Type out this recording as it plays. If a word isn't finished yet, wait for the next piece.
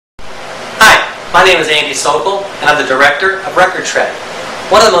My name is Andy Sokol, and I'm the Director of recordSHRED.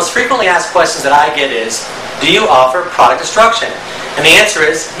 One of the most frequently asked questions that I get is, do you offer product destruction? And the answer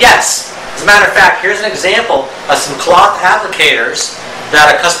is yes. As a matter of fact, here's an example of some cloth applicators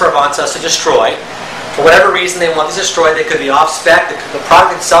that a customer wants us to destroy. For whatever reason they want these destroyed, they could be off-spec, the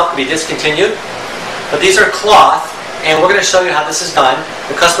product itself could be discontinued. But these are cloth, and we're going to show you how this is done.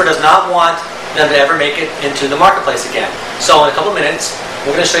 The customer does not want them to ever make it into the marketplace again. So in a couple minutes,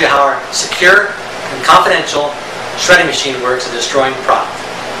 we're going to show you how our secure and confidential shredding machine works in destroying the product.